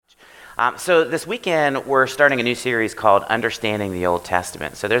So this weekend, we're starting a new series called Understanding the Old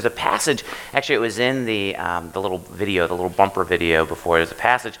Testament. So there's a passage, actually it was in the little video, the little bumper video before. There's a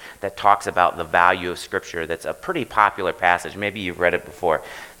passage that talks about the value of Scripture that's a pretty popular passage. Maybe you've read it before.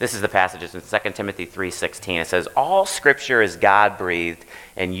 This is the passage. It's in 2 Timothy 3:16. It says, "All Scripture is God-breathed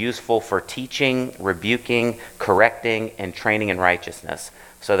and useful for teaching, rebuking, correcting, and training in righteousness,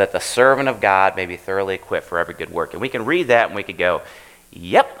 so that the servant of God may be thoroughly equipped for every good work." And we can read that and we could go,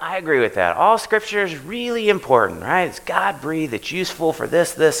 yep, I agree with that. All Scripture is really important, right? It's God-breathed, it's useful for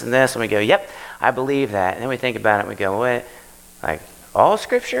this, this, and this. And we go, yep, I believe that. And then we think about it and we go, wait, like all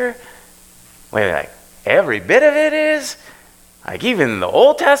Scripture? Wait, like every bit of it is? Like even the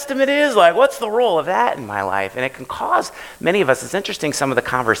Old Testament is? Like what's the role of that in my life? And it can cause many of us, it's interesting some of the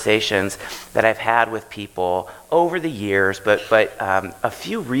conversations that I've had with people over the years, but a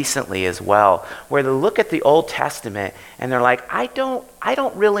few recently as well, where they look at the Old Testament and they're like, I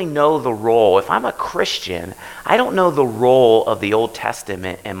don't really know the role. If I'm a Christian, I don't know the role of the Old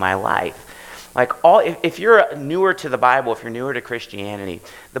Testament in my life. Like if you're newer to the Bible, if you're newer to Christianity,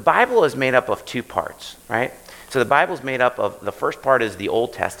 the Bible is made up of two parts, right? So the Bible's made up of, the first part is the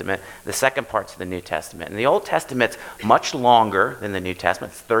Old Testament, the second part's the New Testament. And the Old Testament's much longer than the New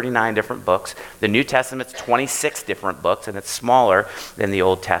Testament. It's 39 different books. The New Testament's 26 different books, and it's smaller than the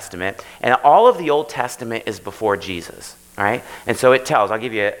Old Testament. And all of the Old Testament is before Jesus, all right? And so it tells, I'll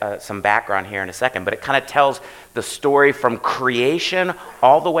give you some background here in a second, but it kind of tells the story from creation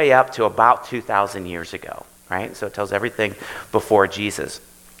all the way up to about 2,000 years ago, right? So it tells everything before Jesus.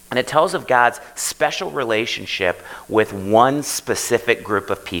 And it tells of God's special relationship with one specific group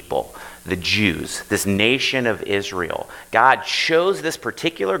of people, the Jews, this nation of Israel. God chose this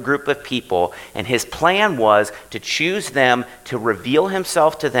particular group of people, and his plan was to choose them, to reveal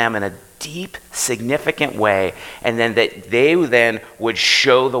himself to them in a deep, significant way, and then that they then would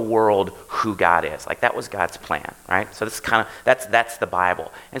show the world who God is. Like that was God's plan, right? So this that's the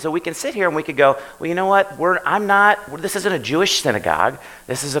Bible. And so we can sit here and we could go, well, you know what? This isn't a Jewish synagogue.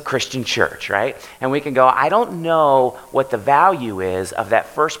 This is a Christian church, right? And we can go, I don't know what the value is of that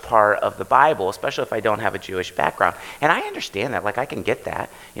first part of the Bible, especially if I don't have a Jewish background. And I understand that. Like I can get that.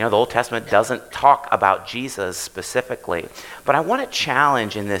 You know, the Old Testament doesn't talk about Jesus specifically. But I want to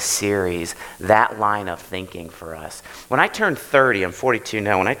challenge in this series that line of thinking for us. When I turned 30, I'm 42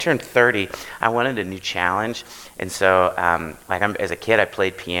 now. When I turned 30, I wanted a new challenge. And so, as a kid, I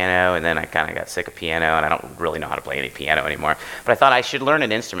played piano, and then I kind of got sick of piano, and I don't really know how to play any piano anymore. But I thought I should learn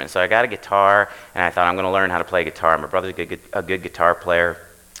an instrument. So I got a guitar, and I thought I'm going to learn how to play guitar. My brother's a good guitar player.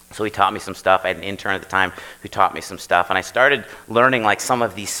 So he taught me some stuff. I had an intern at the time who taught me some stuff. And I started learning like some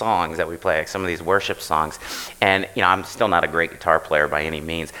of these songs that we play, like some of these worship songs. And, you know, I'm still not a great guitar player by any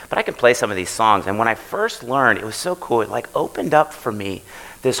means, but I can play some of these songs. And when I first learned, it was so cool. It like opened up for me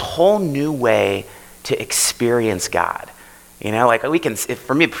this whole new way to experience God. You know, like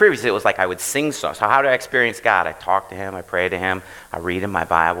for me previously it was like I would sing songs. So how do I experience God? I talk to him, I pray to him, I read in my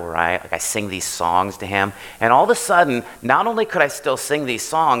Bible, right? Like I sing these songs to him. And all of a sudden, not only could I still sing these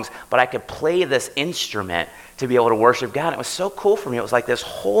songs, but I could play this instrument to be able to worship God. And it was so cool for me. It was like this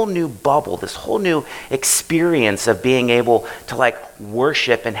whole new bubble, this whole new experience of being able to like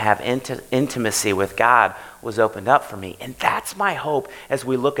worship and have intimacy with God was opened up for me. And that's my hope as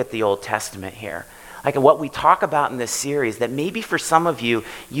we look at the Old Testament here. Like what we talk about in this series, that maybe for some of you,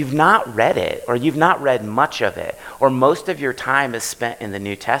 you've not read it, or you've not read much of it, or most of your time is spent in the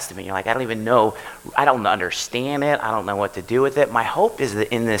New Testament. You're like, I don't even know, I don't understand it, I don't know what to do with it. My hope is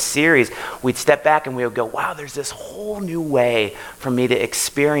that in this series, we'd step back and we would go, wow, there's this whole new way for me to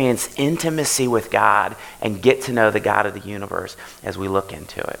experience intimacy with God and get to know the God of the universe as we look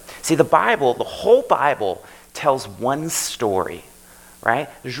into it. See, the Bible, the whole Bible tells one story. Right?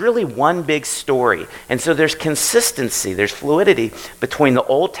 There's really one big story. And so there's consistency, there's fluidity between the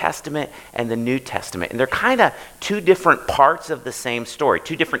Old Testament and the New Testament. And they're kind of two different parts of the same story,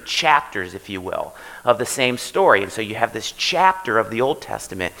 two different chapters, if you will, of the same story. And so you have this chapter of the Old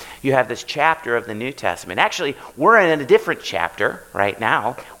Testament, you have this chapter of the New Testament. Actually, we're in a different chapter right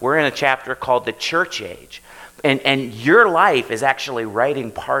now. We're in a chapter called the Church Age. And your life is actually writing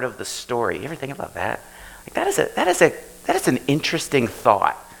part of the story. You ever think about that? Like that is an interesting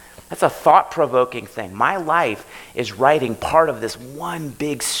thought. That's a thought-provoking thing. My life is writing part of this one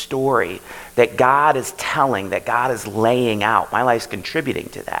big story that God is telling, that God is laying out. My life's contributing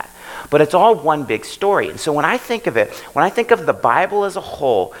to that. but it's all one big story. And so when I think of it, when I think of the Bible as a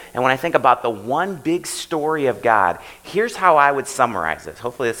whole, and when I think about the one big story of God, here's how I would summarize this.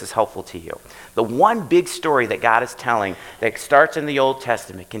 Hopefully this is helpful to you. The one big story that God is telling that starts in the Old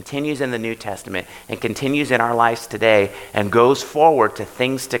Testament, continues in the New Testament, and continues in our lives today, and goes forward to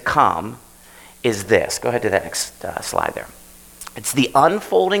things to come, is this. Go ahead to that next slide there. It's the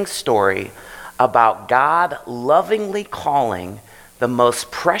unfolding story about God lovingly calling the most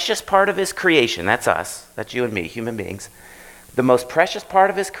precious part of his creation, that's us, that's you and me, human beings, the most precious part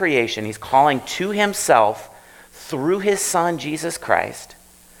of his creation, he's calling to himself through his son, Jesus Christ,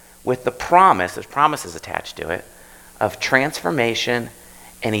 with the promise, there's promises attached to it, of transformation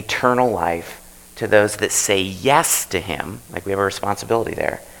and eternal life to those that say yes to him, like we have a responsibility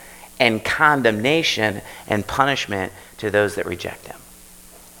there, and condemnation and punishment to those that reject him.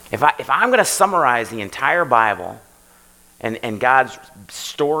 If I'm going to summarize the entire Bible and God's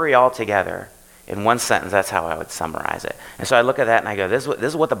story altogether in one sentence, that's how I would summarize it. And so I look at that and I go, this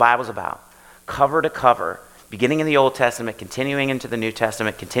is what the Bible's about, cover to cover. Beginning in the Old Testament, continuing into the New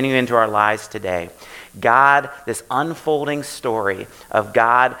Testament, continuing into our lives today. God, this unfolding story of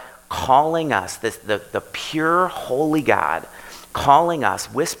God calling us, the pure, holy God, calling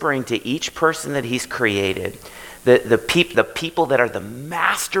us, whispering to each person that he's created, the people that are the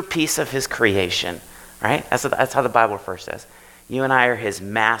masterpiece of his creation, right? That's how the Bible first says. You and I are his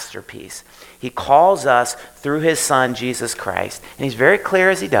masterpiece. He calls us through his son, Jesus Christ. And he's very clear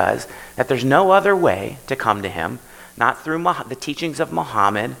as he does that there's no other way to come to him, not through the teachings of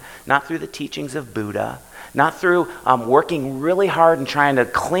Muhammad, not through the teachings of Buddha, not through working really hard and trying to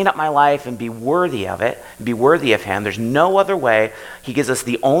clean up my life and be worthy of it, be worthy of him. There's no other way. He gives us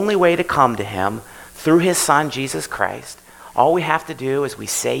the only way to come to him through his son, Jesus Christ. All we have to do is we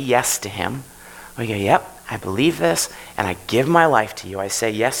say yes to him. We go, yep, I believe this, and I give my life to you. I say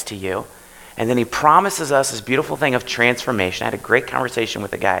yes to you. And then he promises us this beautiful thing of transformation. I had a great conversation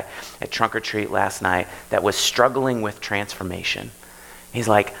with a guy at Trunk or Treat last night that was struggling with transformation. He's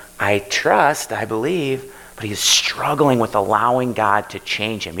like, I trust, I believe, but he's struggling with allowing God to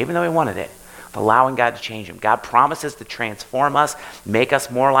change him, even though he wanted it, allowing God to change him. God promises to transform us, make us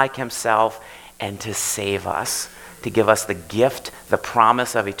more like himself, and to save us, to give us the gift, the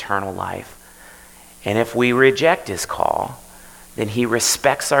promise of eternal life. And if we reject his call, then he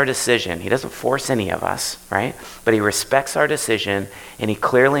respects our decision. He doesn't force any of us, right? But he respects our decision, and he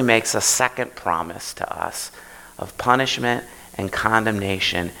clearly makes a second promise to us of punishment and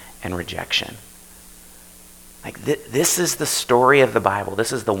condemnation and rejection. Like this is the story of the Bible.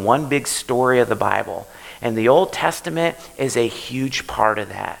 This is the one big story of the Bible. And the Old Testament is a huge part of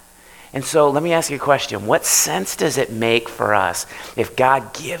that. And so let me ask you a question. What sense does it make for us if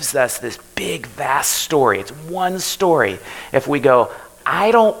God gives us this big, vast story? It's one story. If we go,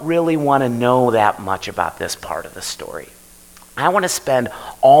 I don't really want to know that much about this part of the story. I want to spend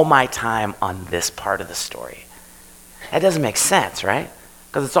all my time on this part of the story. That doesn't make sense, right?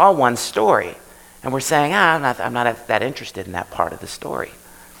 Because it's all one story. And we're saying, I'm not that interested in that part of the story.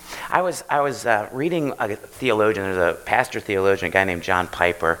 I was reading a theologian, there's a pastor theologian, a guy named John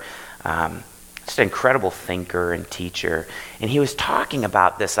Piper, just an incredible thinker and teacher, and he was talking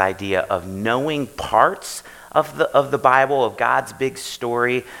about this idea of knowing parts of the Bible, of God's big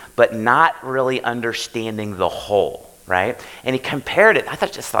story, but not really understanding the whole, right? And he compared it,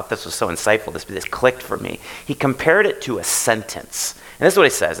 just thought this was so insightful, this clicked for me. He compared it to a sentence. And this is what he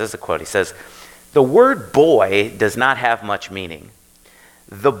says, this is a quote, he says, the word boy does not have much meaning.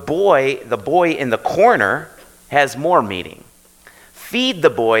 The boy in the corner has more meaning. Feed the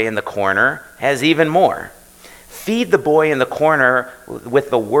boy in the corner has even more. Feed the boy in the corner with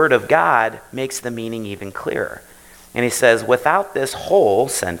the word of God makes the meaning even clearer. And he says, without this whole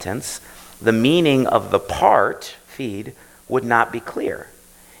sentence, the meaning of the part, feed, would not be clear.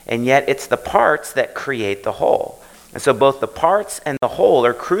 And yet it's the parts that create the whole. And so both the parts and the whole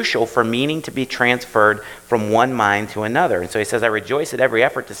are crucial for meaning to be transferred from one mind to another. And so he says, I rejoice at every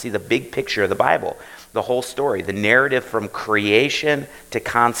effort to see the big picture of the Bible, the whole story, the narrative from creation to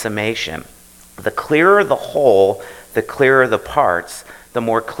consummation. The clearer the whole, the clearer the parts. The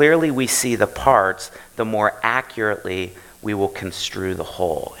more clearly we see the parts, the more accurately we will construe the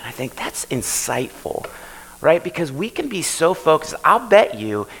whole. And I think that's insightful, right? Because we can be so focused. I'll bet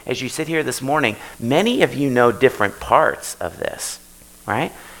you, as you sit here this morning, many of you know different parts of this,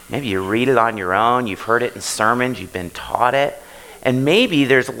 right? Maybe you read it on your own, you've heard it in sermons, you've been taught it, and maybe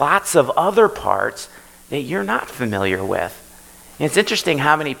there's lots of other parts that you're not familiar with. And it's interesting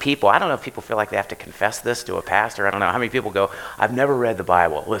how many people, I don't know if people feel like they have to confess this to a pastor, I don't know how many people go, I've never read the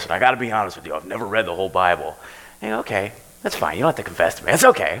Bible. Listen, I got to be honest with you, I've never read the whole Bible. And okay, That's fine. You don't have to confess to me. It's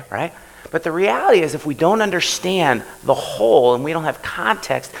okay, right? But the reality is if we don't understand the whole and we don't have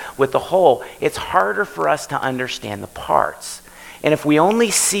context with the whole, it's harder for us to understand the parts. And if we only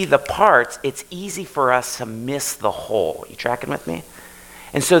see the parts, it's easy for us to miss the whole. You tracking with me?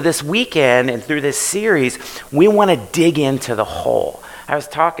 And so this weekend and through this series, we want to dig into the whole. I was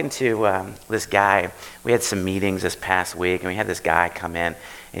talking to this guy. We had some meetings this past week, and we had this guy come in,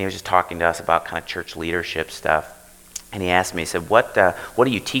 and he was just talking to us about kind of church leadership stuff. And he asked me, he said, what are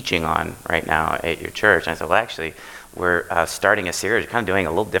you teaching on right now at your church? And I said, well, actually, we're starting a series, kind of doing a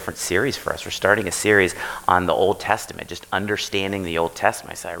little different series for us. We're starting a series on the Old Testament, just understanding the Old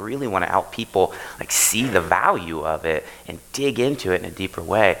Testament. I said, I really want to help people like see the value of it and dig into it in a deeper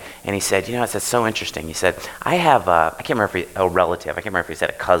way. And he said, it's so interesting. He said, I have, I can't remember if a relative, I can't remember if he said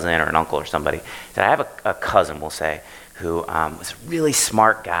a cousin or an uncle or somebody. He said, I have a cousin, we'll say, who was a really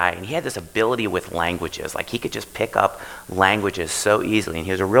smart guy, and he had this ability with languages. Like he could just pick up languages so easily, and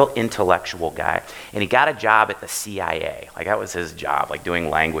he was a real intellectual guy. And he got a job at the CIA. Like that was his job, like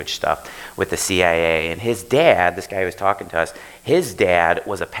doing language stuff with the CIA. And his dad, this guy who was talking to us, his dad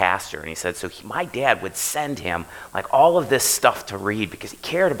was a pastor, and he said, my dad would send him like all of this stuff to read because he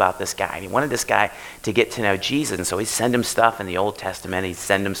cared about this guy, and he wanted this guy to get to know Jesus. And so he'd send him stuff in the Old Testament, he'd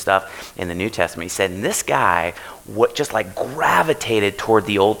send him stuff in the New Testament. He said, and this guy just like gravitated toward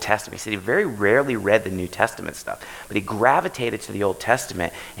the Old Testament. He said he very rarely read the New Testament stuff, but he gravitated to the Old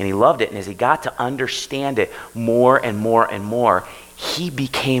Testament, and he loved it. And as he got to understand it more and more and more, he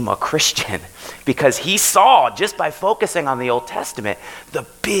became a Christian because he saw, just by focusing on the Old Testament, the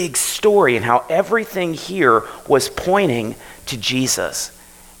big story and how everything here was pointing to Jesus.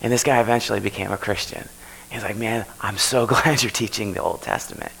 And this guy eventually became a Christian. He's like, man, I'm so glad you're teaching the Old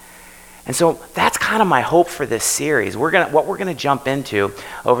Testament. And so that's kind of my hope for this series. What we're gonna jump into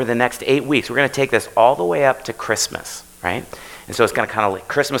over the next 8 weeks, we're gonna take this all the way up to Christmas, right? And so it's gonna kind of like,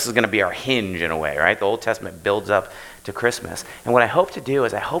 Christmas is gonna be our hinge in a way, right? The Old Testament builds up to Christmas. And what I hope to do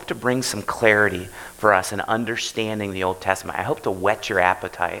is I hope to bring some clarity for us in understanding the Old Testament. I hope to whet your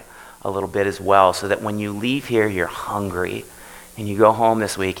appetite a little bit as well, so that when you leave here, you're hungry. And you go home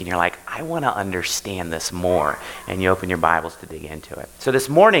this week and you're like, I want to understand this more. And you open your Bibles to dig into it. So this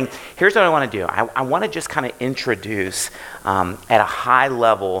morning, here's what I want to do. I want to just kind of introduce at a high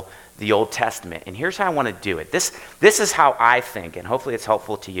level the Old Testament. And here's how I want to do it. This is how I think, and hopefully it's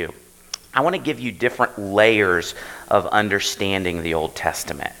helpful to you. I want to give you different layers of understanding the Old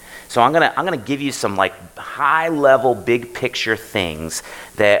Testament. So I'm gonna give you some like high level, big picture things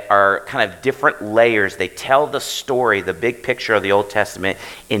that are kind of different layers. They tell the story, the big picture of the Old Testament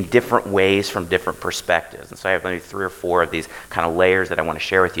in different ways from different perspectives. And so I have maybe 3 or 4 of these kind of layers that I want to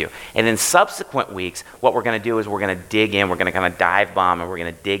share with you. And in subsequent weeks, what we're going to do is we're going to dig in, we're going to kind of dive bomb, and we're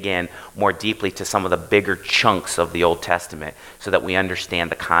going to dig in more deeply to some of the bigger chunks of the Old Testament so that we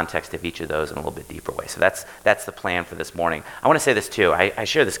understand the context of each of those in a little bit deeper way. So that's the plan for this morning. I want to say this too. I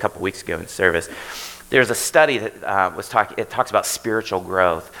shared this a couple weeks ago in service. There's a study that it talks about spiritual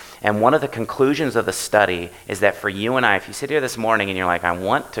growth. And one of the conclusions of the study is that for you and I, if you sit here this morning and you're like, I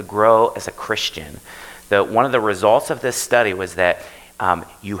want to grow as a Christian, one of the results of this study was that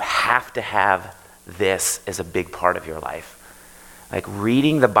you have to have this as a big part of your life. Like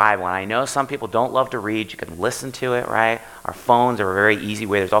reading the Bible. And I know some people don't love to read. You can listen to it, right? Our phones are a very easy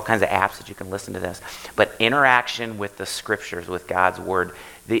way. There's all kinds of apps that you can listen to this. But interaction with the scriptures, with God's word,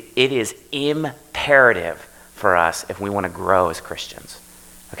 it is imperative for us if we want to grow as Christians.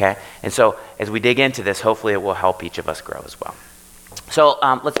 Okay? And so as we dig into this, hopefully it will help each of us grow as well. So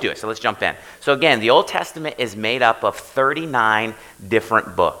let's do it. So let's jump in. So again, the Old Testament is made up of 39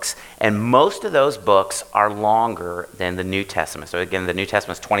 different books. And most of those books are longer than the New Testament. So again, the New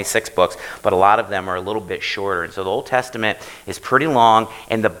Testament is 26 books, but a lot of them are a little bit shorter. And so the Old Testament is pretty long,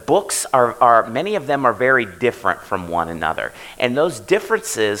 and the books are many of them are very different from one another. And those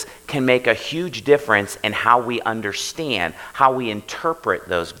differences can make a huge difference in how we understand, how we interpret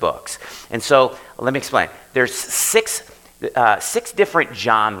those books. And so let me explain. There's six different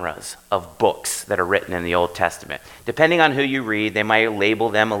genres of books that are written in the Old Testament. Depending on who you read, they might label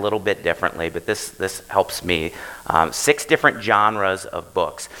them a little bit differently, but this helps me. 6 different genres of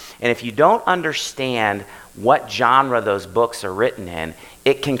books. And if you don't understand what genre those books are written in,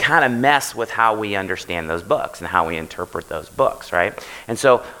 it can kind of mess with how we understand those books and how we interpret those books, right? And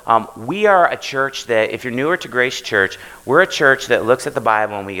so we are a church that, if you're newer to Grace Church, we're a church that looks at the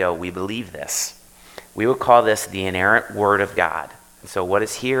Bible and we go, we believe this. We would call this the inerrant Word of God. And so what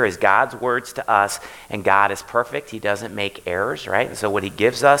is here is God's words to us, and God is perfect. He doesn't make errors, right? And so what he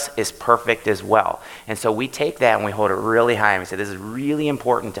gives us is perfect as well. And so we take that and we hold it really high, and we say, this is really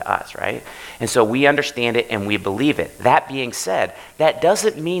important to us, right? And so we understand it and we believe it. That being said, that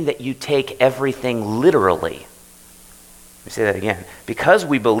doesn't mean that you take everything literally. Let me say that again. Because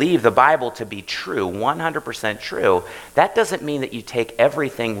we believe the Bible to be true, 100% true, that doesn't mean that you take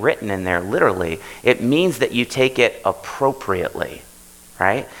everything written in there literally. It means that you take it appropriately,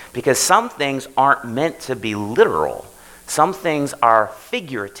 right? Because some things aren't meant to be literal. Some things are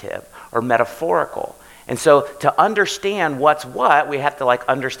figurative or metaphorical. And so to understand what's what, we have to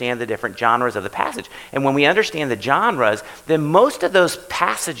understand the different genres of the passage. And when we understand the genres, then most of those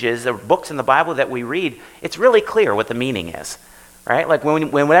passages or books in the Bible that we read, it's really clear what the meaning is, right? Like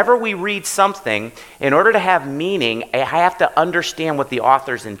whenever we read something, in order to have meaning, I have to understand what the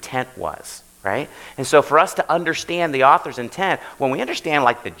author's intent was, right? And so for us to understand the author's intent, when we understand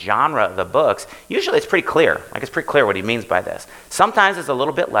the genre of the books, usually it's pretty clear. It's pretty clear what he means by this. Sometimes it's a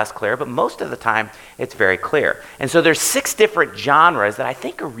little bit less clear, but most of the time it's very clear. And so there's 6 different genres that I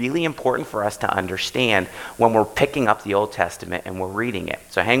think are really important for us to understand when we're picking up the Old Testament and we're reading it.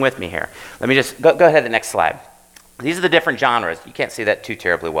 So hang with me here. Let me just go ahead to the next slide. These are the different genres. You can't see that too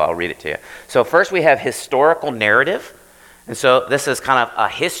terribly well. I'll read it to you. So first we have historical narrative. And so this is kind of a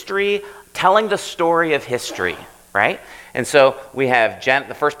history, telling the story of history, right? And so we have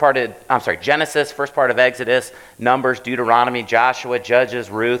Genesis, first part of Exodus, Numbers, Deuteronomy, Joshua, Judges,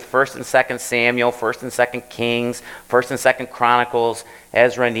 Ruth, 1st and 2nd Samuel, 1st and 2nd Kings, 1st and 2nd Chronicles,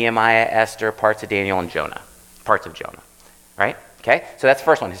 Ezra, Nehemiah, Esther, parts of Daniel, and Jonah. Parts of Jonah, right? Okay, so that's the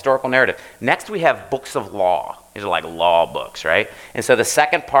first one, historical narrative. Next we have books of law. These are law books, right? And so the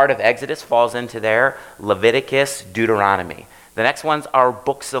second part of Exodus falls into there, Leviticus, Deuteronomy. The next ones are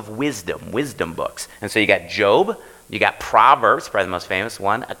books of wisdom books. And so you got Job, you got Proverbs, probably the most famous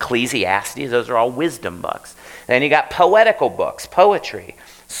one, Ecclesiastes, those are all wisdom books. Then you got poetical books, poetry,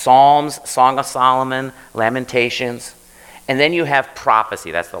 Psalms, Song of Solomon, Lamentations. And then you have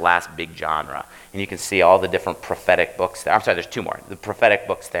prophecy, that's the last big genre. And you can see all the different prophetic books there. I'm sorry, there's 2 more, the prophetic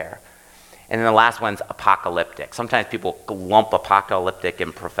books there. And then the last one's apocalyptic. Sometimes people lump apocalyptic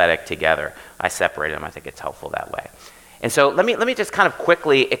and prophetic together. I separate them, I think it's helpful that way. And so let me just kind of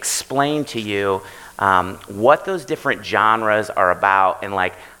quickly explain to you what those different genres are about and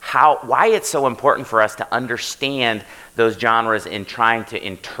why it's so important for us to understand those genres in trying to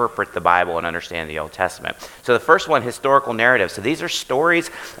interpret the Bible and understand the Old Testament. So the first one, historical narrative. So these are stories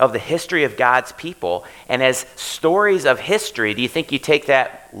of the history of God's people. And as stories of history, do you think you take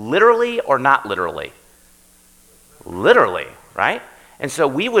that literally or not literally? Literally, right? And so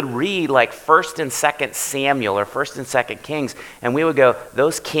we would read 1st and 2nd Samuel or 1st and 2nd Kings, and we would go,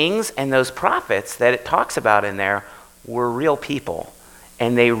 those kings and those prophets that it talks about in there were real people.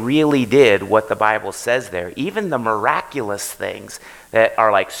 And they really did what the Bible says there. Even the miraculous things that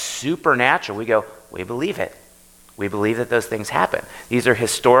are supernatural, we go, we believe it. We believe that those things happen. These are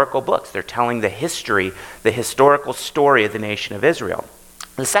historical books. They're telling the history, the historical story of the nation of Israel.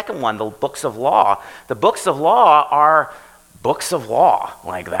 The second one, the books of law. The books of law are books of law.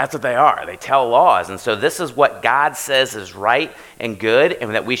 That's what they are. They tell laws. And so this is what God says is right and good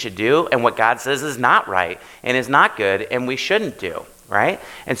and that we should do, and what God says is not right and is not good and we shouldn't do, right?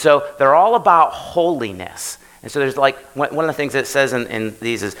 And so they're all about holiness. And so there's one of the things that it says in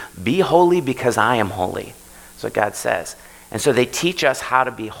these is, be holy because I am holy. That's what God says. And so they teach us how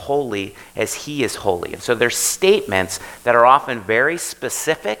to be holy as he is holy. And so there's statements that are often very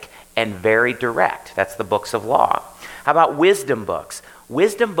specific and very direct. That's the books of law. How about wisdom books?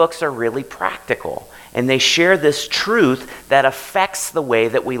 Wisdom books are really practical, and they share this truth that affects the way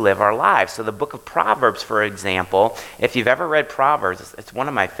that we live our lives. So the book of Proverbs, for example, if you've ever read Proverbs, it's one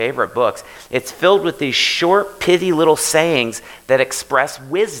of my favorite books. It's filled with these short, pithy little sayings that express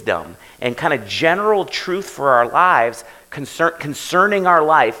wisdom and kind of general truth for our lives concerning our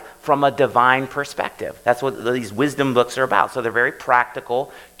life from a divine perspective. That's what these wisdom books are about. So they're very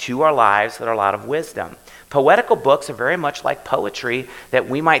practical to our lives, that are a lot of wisdom. Poetical books are very much like poetry that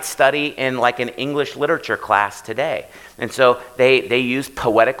we might study in an English literature class today. And so they use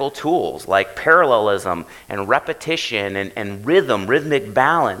poetical tools like parallelism and repetition and rhythmic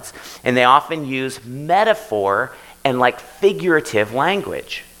balance. And they often use metaphor and figurative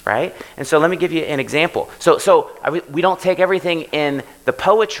language, right? And so let me give you an example. So we don't take everything in the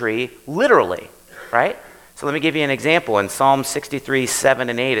poetry literally, right? So let me give you an example. In Psalm 63, 7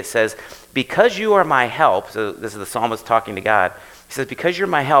 and 8, it says, because you are my help, so this is the psalmist talking to God. He says, because you're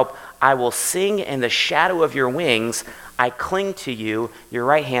my help, I will sing in the shadow of your wings. I cling to you. Your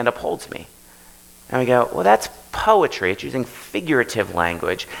right hand upholds me. And we go, well, that's poetry. It's using figurative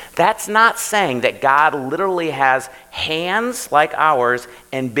language. That's not saying that God literally has hands like ours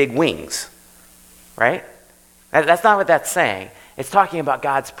and big wings, right? That's not what that's saying. It's talking about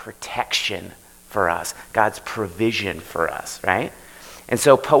God's protection for us, God's provision for us, right? And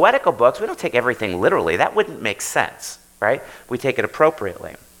so poetical books, we don't take everything literally. That wouldn't make sense, right? We take it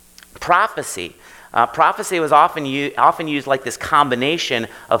appropriately. Prophecy. Prophecy was often used like this combination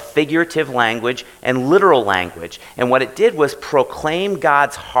of figurative language and literal language. And what it did was proclaim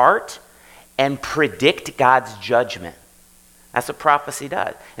God's heart and predict God's judgment. That's what prophecy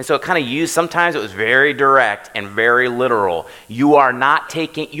does. And so it kind of used, sometimes it was very direct and very literal. You are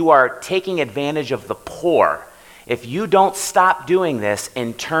taking advantage of the poor. If you don't stop doing this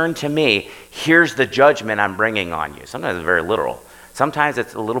and turn to me, here's the judgment I'm bringing on you. Sometimes it's very literal. Sometimes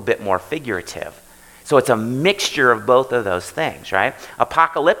it's a little bit more figurative. So it's a mixture of both of those things, right?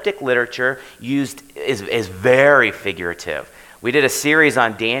 Apocalyptic literature is very figurative. We did a series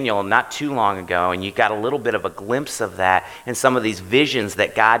on Daniel not too long ago, and you got a little bit of a glimpse of that in some of these visions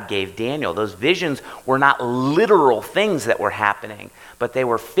that God gave Daniel. Those visions were not literal things that were happening, but they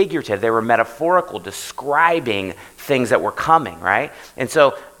were figurative. They were metaphorical, describing things that were coming, right? And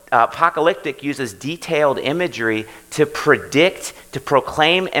so apocalyptic uses detailed imagery to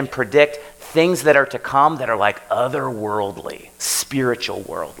proclaim and predict things that are to come that are like otherworldly, spiritual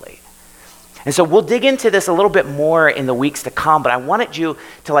worldly. And so we'll dig into this a little bit more in the weeks to come, but I wanted you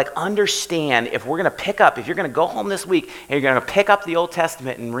to understand, if you're going to go home this week and you're going to pick up the Old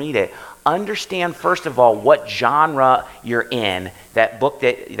Testament and read it, understand first of all what genre you're in, that book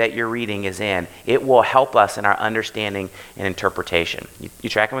that you're reading is in. It will help us in our understanding and interpretation. You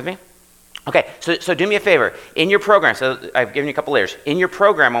tracking with me? Okay, so do me a favor. In your program, so I've given you a couple layers. In your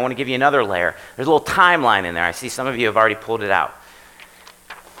program, I want to give you another layer. There's a little timeline in there. I see some of you have already pulled it out.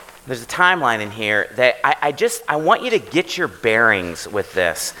 There's a timeline in here that I want you to get your bearings with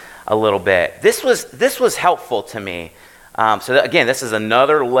this a little bit. This was helpful to me. Again, this is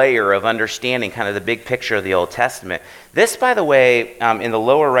another layer of understanding kind of the big picture of the Old Testament. This, by the way, in the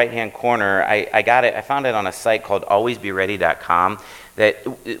lower right-hand corner, I found it on a site called alwaysbeready.com. That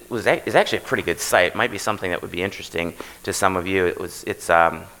is actually a pretty good site. It might be something that would be interesting to some of you. It's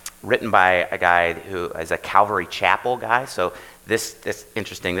written by a guy who is a Calvary Chapel guy. So this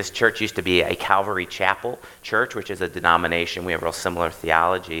interesting. This church used to be a Calvary Chapel church, which is a denomination. We have real similar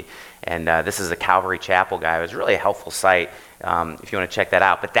theology. And this is a Calvary Chapel guy. It was really a helpful site if you want to check that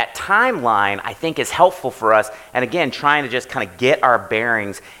out. But that timeline, I think, is helpful for us. And again, trying to just kind of get our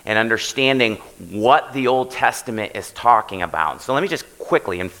bearings and understanding what the Old Testament is talking about. So let me just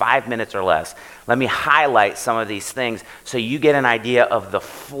quickly, in 5 minutes or less, let me highlight some of these things so you get an idea of the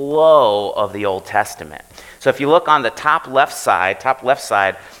flow of the Old Testament. So if you look on the top left side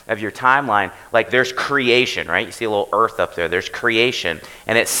of your timeline, there's creation, right? You see a little earth up there. There's creation.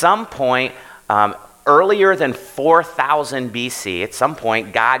 And at some point, earlier than 4000 BC, at some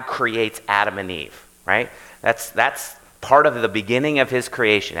point, God creates Adam and Eve, right? That's part of the beginning of his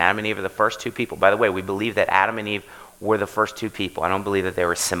creation. Adam and Eve are the first two people. By the way, we believe that Adam and Eve were the first two people. I don't believe that they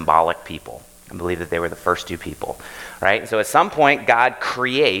were symbolic people. I believe that they were the first two people, right? So at some point, God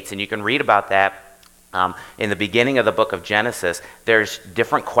creates, and you can read about that in the beginning of the book of Genesis. There's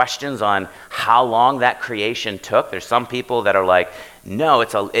different questions on how long that creation took. There's some people that are like, no,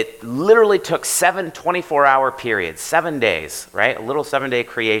 it literally took 7 24-hour periods, 7 days, right? A little 7-day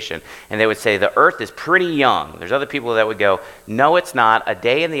creation. And they would say the earth is pretty young. There's other people that would go, no, it's not. A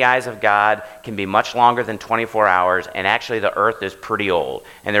day in the eyes of God can be much longer than 24 hours, and actually the earth is pretty old.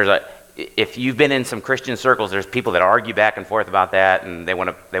 And if you've been in some Christian circles, there's people that argue back and forth about that, and they want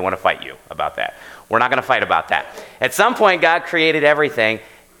to fight you about that. We're not going to fight about that. At some point, God created everything.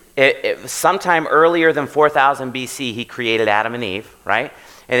 Sometime earlier than 4000 BC, he created Adam and Eve, right?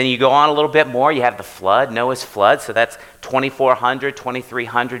 And then you go on a little bit more, you have the flood, Noah's flood, so that's 2400,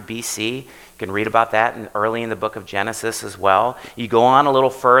 2300 BC. You can read about that early in the book of Genesis as well. You go on a little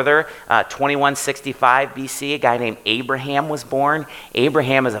further, 2165 BC, a guy named Abraham was born.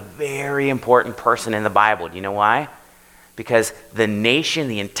 Abraham is a very important person in the Bible. Do you know why? Because the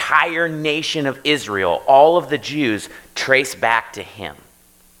entire nation of Israel, all of the Jews trace back to him,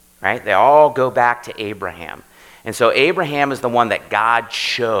 right? They all go back to Abraham. And so Abraham is the one that God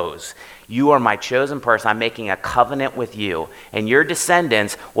chose. You are my chosen person. I'm making a covenant with you. And your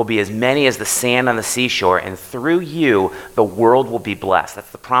descendants will be as many as the sand on the seashore. And through you, the world will be blessed.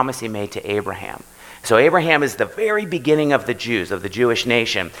 That's the promise he made to Abraham. So Abraham is the very beginning of the Jews, of the Jewish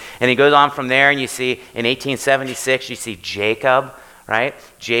nation. And he goes on from there, and you see in 1876, you see Jacob, right?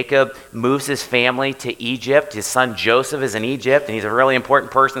 Jacob moves his family to Egypt. His son Joseph is in Egypt, and he's a really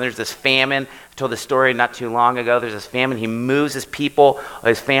important person. There's this famine. I told the story not too long ago. There's this famine. He moves his people,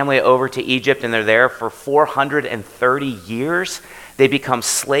 his family over to Egypt, and they're there for 430 years. They become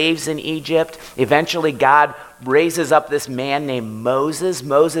slaves in Egypt. Eventually, God raises up this man named Moses.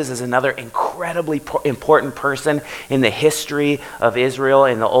 Moses is another incredibly important person in the history of Israel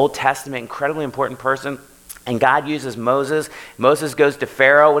in the Old Testament, incredibly important person. And God uses Moses. Moses goes to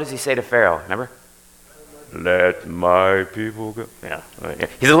Pharaoh. What does he say to Pharaoh? Remember? Let my people go. Yeah.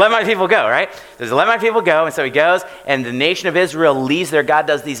 He says, let my people go, right? He says, let my people go. And so he goes, and the nation of Israel leaves there. God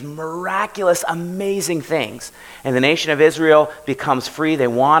does these miraculous, amazing things. And the nation of Israel becomes free. They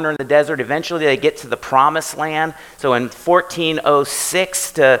wander in the desert. Eventually, they get to the promised land. So in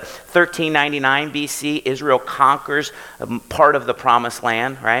 1406 to 1399 BC, Israel conquers part of the promised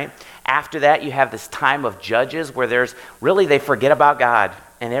land, right? After that, you have this time of Judges where they forget about God.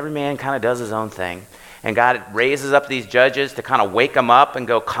 And every man kind of does his own thing. And God raises up these judges to kind of wake them up and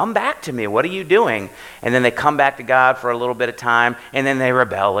go, come back to me. What are you doing? And then they come back to God for a little bit of time, and then they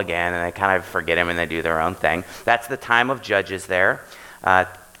rebel again, and they kind of forget him, and they do their own thing. That's the time of Judges there,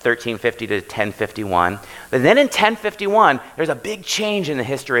 1350 to 1051. But then in 1051, there's a big change in the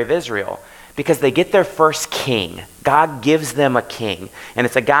history of Israel because they get their first king. God gives them a king, and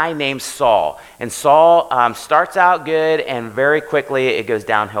it's a guy named Saul. And Saul starts out good, and very quickly it goes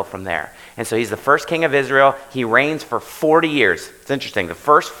downhill from there. And so he's the first king of Israel. He reigns for 40 years. It's interesting. The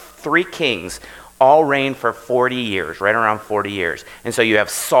first 3 kings all reign for 40 years, right around 40 years. And so you have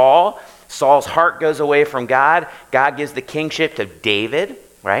Saul. Saul's heart goes away from God. God gives the kingship to David,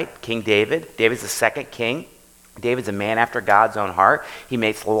 right? King David. David's the second king. David's a man after God's own heart. He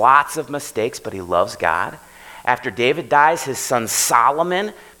makes lots of mistakes, but he loves God. After David dies, his son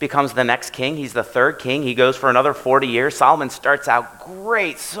Solomon becomes the next king. He's the third king. He goes for another 40 years. Solomon starts out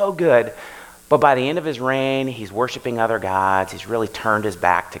great, so good. But by the end of his reign, he's worshiping other gods. He's really turned his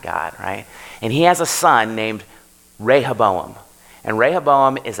back to God, right? And he has a son named Rehoboam. And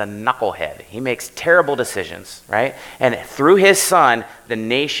Rehoboam is a knucklehead. He makes terrible decisions, right? And through his son, the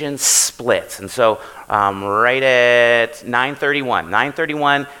nation splits. And so right at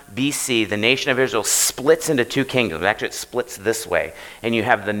 931 BC, the nation of Israel splits into 2 kingdoms. Actually, it splits this way. And you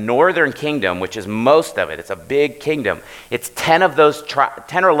have the northern kingdom, which is most of it. It's a big kingdom. It's 10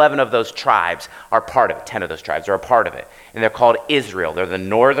 or 11 of those tribes are part of it. 10 of those tribes are a part of it. And they're called Israel. They're the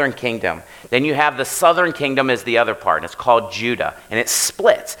northern kingdom. Then you have the southern kingdom as the other part, and it's called Judah. And it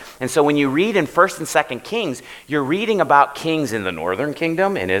splits. And so when you read in 1st and 2nd Kings, you're reading about kings in the northern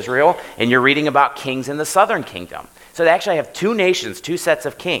kingdom in Israel, and you're reading about kings in the southern kingdom. So they actually have 2 nations, 2 sets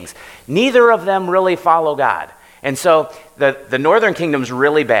of kings. Neither of them really follow God. And so the northern kingdom's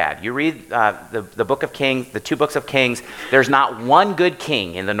really bad. You read the book of Kings, the 2 books of Kings, there's not one good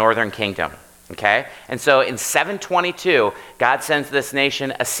king in the northern kingdom. Okay? And so in 722, God sends this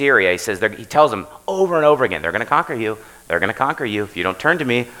nation Assyria. He tells them over and over again, they're going to conquer you. They're going to conquer you. If you don't turn to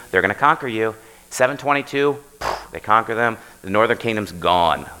me, they're going to conquer you. 722, they conquer them. The northern kingdom's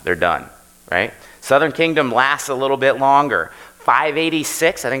gone. They're done, right? Southern kingdom lasts a little bit longer.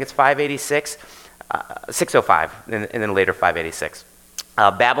 586, I think it's 586, 605, and then later 586.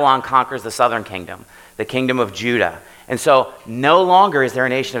 Babylon conquers the southern kingdom, the kingdom of Judah. And so no longer is there a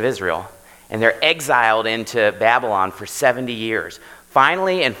nation of Israel. And they're exiled into Babylon for 70 years.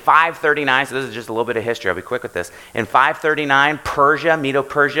 Finally, in 539, so this is just a little bit of history, I'll be quick with this. In 539,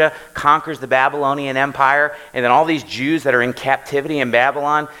 Medo-Persia, conquers the Babylonian Empire. And then all these Jews that are in captivity in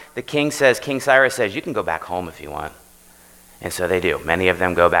Babylon, King Cyrus says, you can go back home if you want. And so they do. Many of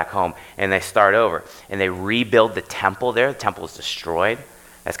them go back home, and they start over. And they rebuild the temple there. The temple is destroyed.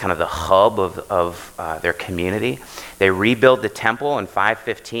 That's kind of the hub of their community. They rebuild the temple in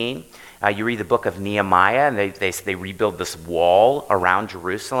 515. You read the book of Nehemiah, and they rebuild this wall around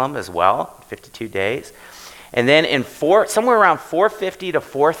Jerusalem as well, 52 days. And then somewhere around 450 to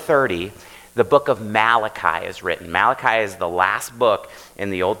 430, the book of Malachi is written. Malachi is the last book in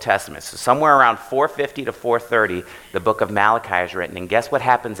the Old Testament. So somewhere around 450 to 430, the book of Malachi is written. And guess what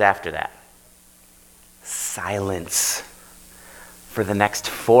happens after that? Silence. For the next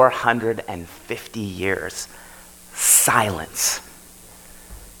 450 years, silence.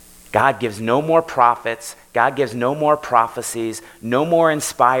 God gives no more prophets. God gives no more prophecies, no more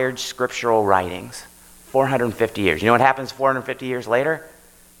inspired scriptural writings. 450 years. You know what happens 450 years later?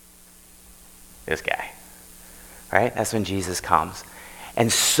 This guy, right? That's when Jesus comes.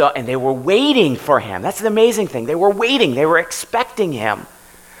 And they were waiting for him. That's the amazing thing. They were waiting. They were expecting him.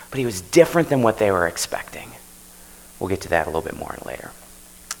 But he was different than what they were expecting. We'll get to that a little bit more later.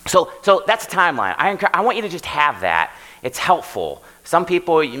 So that's a timeline. I want you to just have that. It's helpful. Some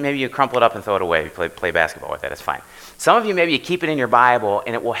people, maybe you crumple it up and throw it away. You play basketball with it. It's fine. Some of you, maybe you keep it in your Bible,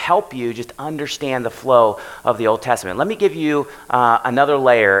 and it will help you just understand the flow of the Old Testament. Let me give you another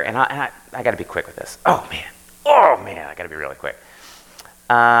layer, and I got to be quick with this. Oh, man, I got to be really quick.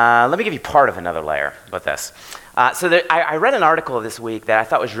 Let me give you part of another layer with this. I read an article this week that I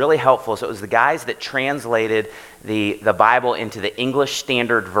thought was really helpful. So it was the guys that translated the Bible into the English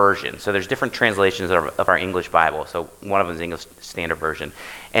Standard Version. So there's different translations of our English Bible. So one of them is English Standard Version.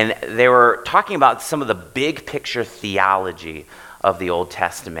 And they were talking about some of the big picture theology of the Old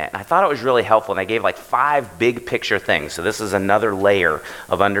Testament. And I thought it was really helpful. And they gave like 5 big picture things. So this is another layer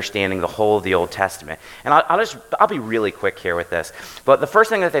of understanding the whole of the Old Testament. And I'll be really quick here with this. But the first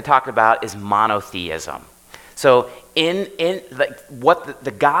thing that they talked about is monotheism. So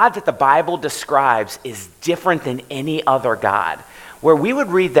the God that the Bible describes is different than any other God. Where we would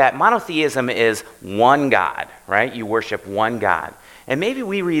read that monotheism is one God, right? You worship one God. And maybe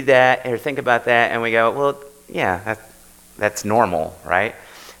we read that or think about that and we go, well, yeah, that's normal, right?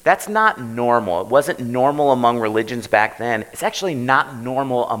 That's not normal. It wasn't normal among religions back then. It's actually not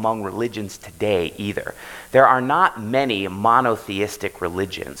normal among religions today either. There are not many monotheistic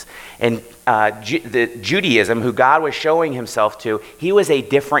religions. And Judaism, who God was showing himself to, he was a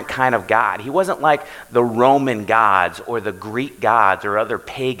different kind of God. He wasn't like the Roman gods or the Greek gods or other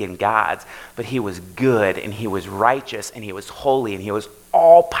pagan gods, but he was good and he was righteous and he was holy and he was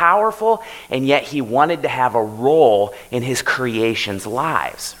all powerful, and yet he wanted to have a role in his creation's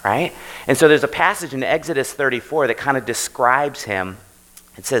lives, right? And so there's a passage in Exodus 34 that kind of describes him.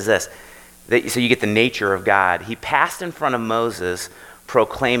 It says this, so you get the nature of God. He passed in front of Moses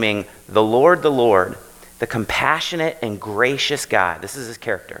proclaiming, the Lord, the compassionate and gracious God, this is his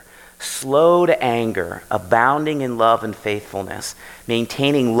character, slow to anger, abounding in love and faithfulness,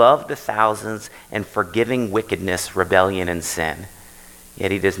 maintaining love to thousands, and forgiving wickedness, rebellion, and sin. Yet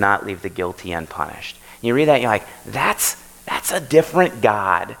he does not leave the guilty unpunished. And you read that and you're like, that's a different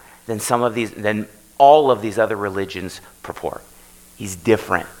God than all of these other religions purport. He's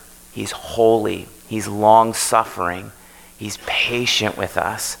different. He's holy. He's long-suffering. He's patient with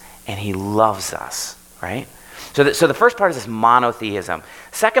us, and he loves us, right? So the first part is this monotheism.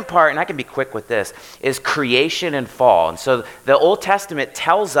 Second part, and I can be quick with this, is creation and fall. And so the Old Testament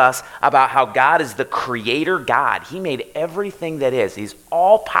tells us about how God is the creator God. He made everything that is. He's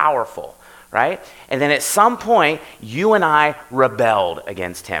all powerful, right? And then at some point, you and I rebelled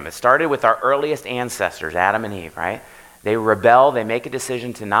against him. It started with our earliest ancestors, Adam and Eve, right? They rebel, they make a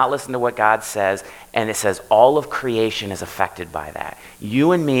decision to not listen to what God says, and it says all of creation is affected by that.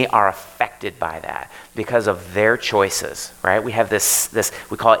 You and me are affected by that because of their choices, right? We have this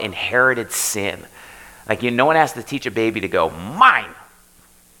we call it inherited sin. Like no one has to teach a baby to go, mine,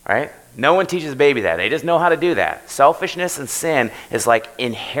 right? No one teaches a baby that. They just know how to do that. Selfishness and sin is like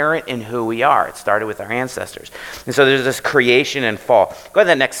inherent in who we are. It started with our ancestors. And so there's this creation and fall. Go to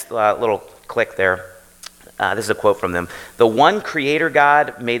the next little click there. This is a quote from them. The one creator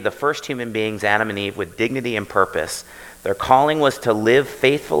God made the first human beings, Adam and Eve, with dignity and purpose. Their calling was to live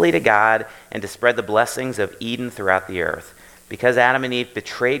faithfully to God and to spread the blessings of Eden throughout the earth. Because Adam and Eve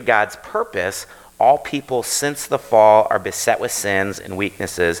betrayed God's purpose, all people since the fall are beset with sins and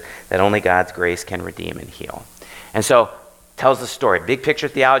weaknesses that only God's grace can redeem and heal. And so it tells the story. Big picture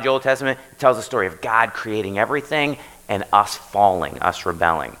theology, Old Testament, it tells the story of God creating everything and us falling, us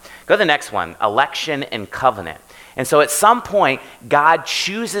rebelling. Go to the next one, election and covenant. And so at some point, God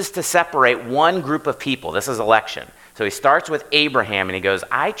chooses to separate one group of people. This is election. So he starts with Abraham and he goes,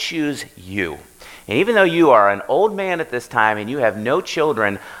 I choose you. And even though you are an old man at this time and you have no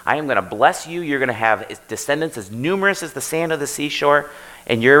children, I am going to bless you. You're going to have descendants as numerous as the sand of the seashore,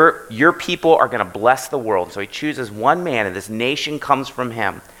 and your people are going to bless the world. So he chooses one man, and this nation comes from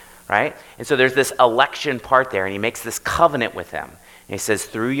him. Right? And so there's this election part there, and he makes this covenant with them. And he says,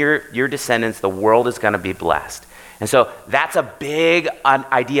 through your descendants, the world is going to be blessed. And so that's a big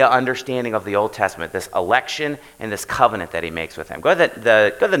understanding of the Old Testament, this election and this covenant that he makes with them. Go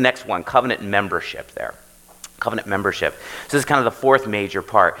to the next one, covenant membership there. Covenant membership. So this is kind of the fourth major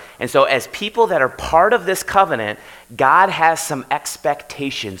part. And so as people that are part of this covenant, God has some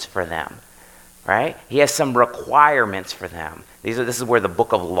expectations for them. Right? He has some requirements for them. This is where the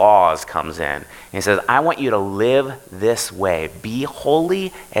book of laws comes in. And he says, I want you to live this way. Be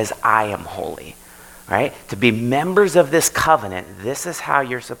holy as I am holy. Right? To be members of this covenant, this is how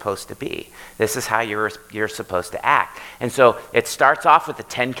you're supposed to be. This is how you're supposed to act. And so it starts off with the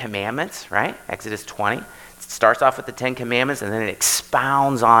 10 Commandments, right? Exodus 20. It starts off with the 10 Commandments, and then it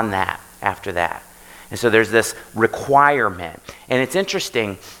expounds on that after that. And so there's this requirement. And it's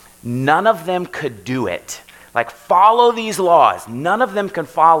interesting, none of them could do it Like, follow these laws. None of them can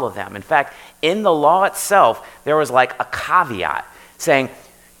follow them. In fact, in the law itself, there was like a caveat saying,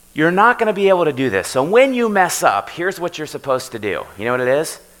 you're not going to be able to do this. So when you mess up, here's what you're supposed to do. You know what it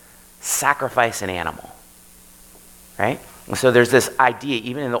is? Sacrifice an animal, right? And so there's this idea,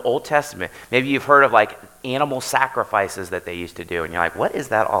 even in the Old Testament, maybe you've heard of like animal sacrifices that they used to do, and you're like, what is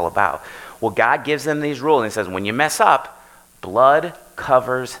that all about? Well, God gives them these rules, and he says, when you mess up, blood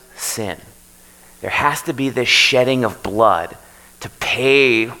covers sin. There has to be this shedding of blood to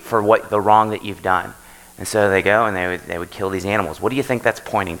pay for the wrong that you've done. And so they go and they would kill these animals. What do you think that's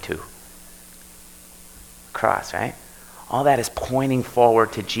pointing to? Cross, right? All that is pointing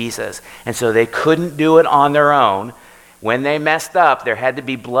forward to Jesus. And so they couldn't do it on their own. When they messed up, there had to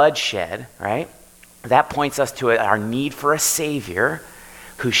be bloodshed, right? That points us to our need for a Savior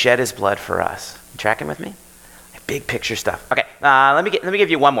who shed his blood for us. You tracking with me? Big picture stuff. Okay, let me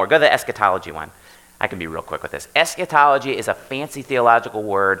give you one more. Go to the eschatology one. I can be real quick with this. Eschatology is a fancy theological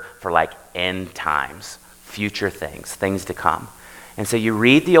word for like end times, future things to come. And so you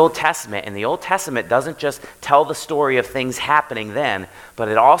read the Old Testament, and the Old Testament doesn't just tell the story of things happening then, but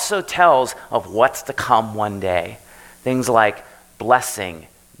it also tells of what's to come one day. Things like blessing,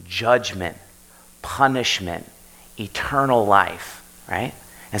 judgment, punishment, eternal life, right?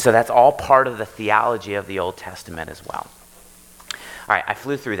 And so that's all part of the theology of the Old Testament as well. All right, I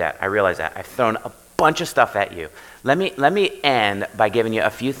flew through that. I realize that. I've thrown a bunch of stuff at you. Let me end by giving you a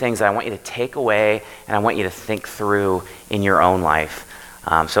few things that I want you to take away and I want you to think through in your own life.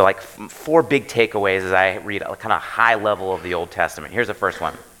 So like 4 big takeaways as I read a kind of high level of the Old Testament. Here's the first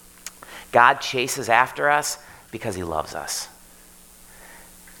one. God chases after us because he loves us.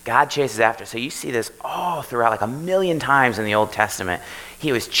 God chases after us. So you see this all throughout, like 1,000,000 times in the Old Testament.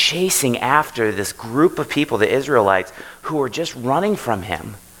 He was chasing after this group of people, the Israelites, who were just running from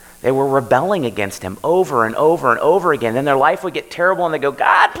him. They were rebelling against him over and over and over again. Then their life would get terrible and they go,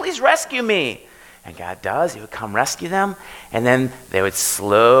 God, please rescue me. And God does. He would come rescue them. And then they would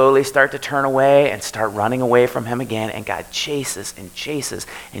slowly start to turn away and start running away from him again. And God chases and chases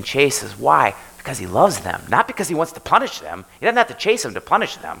and chases. Why? Because he loves them. Not because he wants to punish them. He doesn't have to chase them to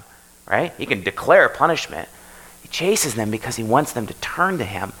punish them, right? He can declare punishment. He chases them because he wants them to turn to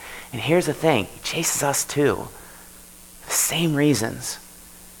him. And here's the thing. He chases us too. The same reasons.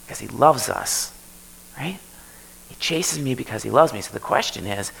 Because he loves us, right? He chases me because he loves me. So the question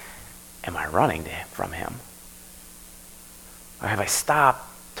is, am I running from him? Or have I stopped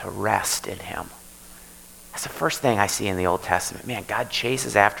to rest in him? That's the first thing I see in the Old Testament. Man, God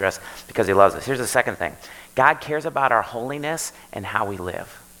chases after us because he loves us. Here's the second thing. God cares about our holiness and how we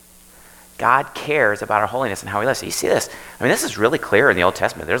live. God cares about our holiness and how we live. So you see this. I mean, this is really clear in the Old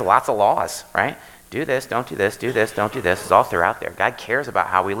Testament. There's lots of laws, right? Do this, don't do this, do this, don't do this. It's all throughout there. God cares about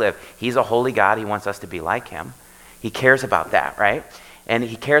how we live. He's a holy God. He wants us to be like him. He cares about that, right? And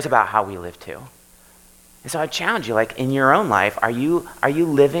he cares about how we live too. And so I challenge you, like in your own life, are you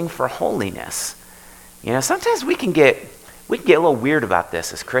living for holiness? You know, sometimes we can get a little weird about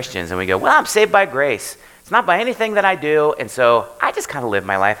this as Christians, and we go, well, I'm saved by grace. It's not by anything that I do, and so I just kind of live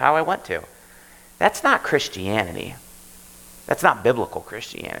my life how I want to. That's not Christianity. That's not biblical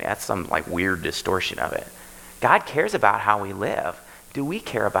Christianity. That's some like weird distortion of it. God cares about how we live. Do we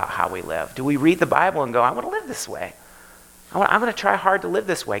care about how we live? Do we read the Bible and go, I want to live this way. I'm going to try hard to live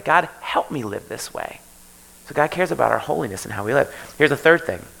this way. God, help me live this way. So God cares about our holiness and how we live. Here's the third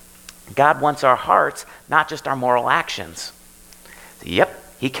thing. God wants our hearts, not just our moral actions. Yep,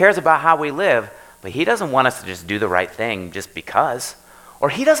 he cares about how we live, but he doesn't want us to just do the right thing just because. Or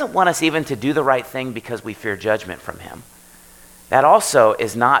he doesn't want us even to do the right thing because we fear judgment from him. That also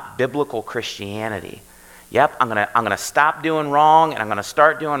is not biblical Christianity. Yep, I'm gonna stop doing wrong and I'm gonna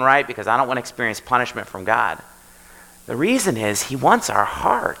start doing right because I don't want to experience punishment from God. The reason is he wants our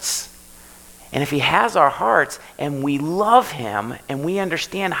hearts. And if he has our hearts and we love him and we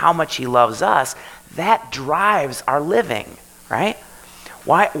understand how much he loves us, that drives our living, right?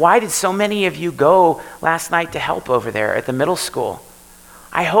 Why did so many of you go last night to help over there at the middle school?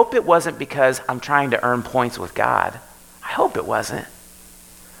 I hope it wasn't because I'm trying to earn points with God. I hope it wasn't.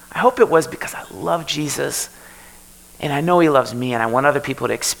 I hope it was because I love Jesus and I know he loves me and I want other people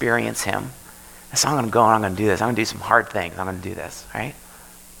to experience him. And so I'm going to go and I'm going to do this. I'm going to do some hard things. I'm going to do this, right?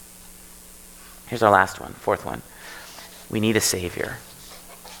 Here's our last one, fourth one. We need a Savior.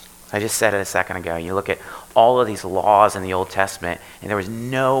 I just said it a second ago. You look at all of these laws in the Old Testament and there was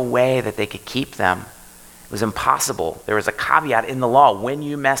no way that they could keep them. It was impossible. There was a caveat in the law. When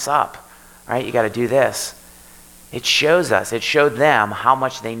you mess up, right, you got to do this. It showed them how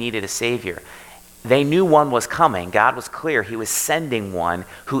much they needed a Savior. They knew one was coming. God was clear. He was sending one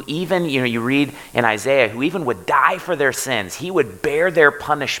who even, you read in Isaiah, who even would die for their sins. He would bear their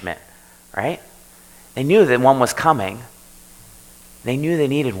punishment, right? They knew that one was coming. They knew they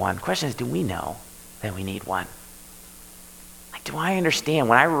needed one. The question is, do we know that we need one? Like, do I understand?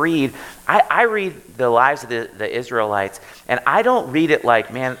 When I read the lives of the Israelites, and I don't read it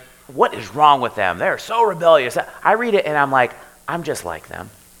like, man, what is wrong with them? They're so rebellious. I read it and I'm like, I'm just like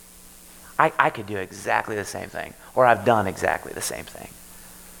them. I could do exactly the same thing, or I've done exactly the same thing,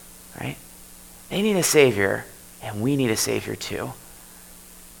 right? They need a Savior, and we need a Savior too.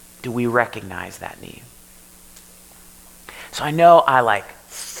 Do we recognize that need? So I know I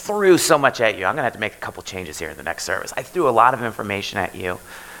threw so much at you. I'm going to have to make a couple changes here in the next service. I threw a lot of information at you,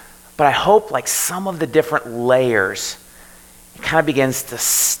 but I hope some of the different layers, it kind of begins to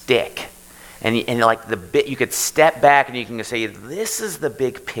stick. And the bit, you could step back and you can say, this is the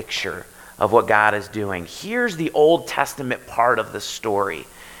big picture of what God is doing. Here's the Old Testament part of the story.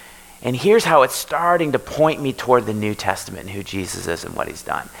 And here's how it's starting to point me toward the New Testament and who Jesus is and what he's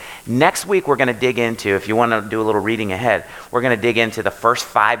done. Next week, we're going to dig into, if you want to do a little reading ahead, we're going to dig into the first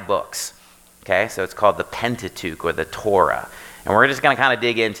 5 books. Okay, so it's called the Pentateuch or the Torah. And we're just going to kind of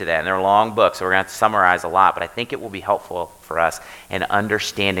dig into that. And they're long books, so we're going to have to summarize a lot, but I think it will be helpful for us in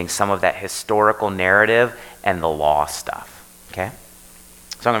understanding some of that historical narrative and the law stuff. Okay?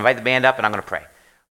 So I'm going to invite the band up and I'm going to pray.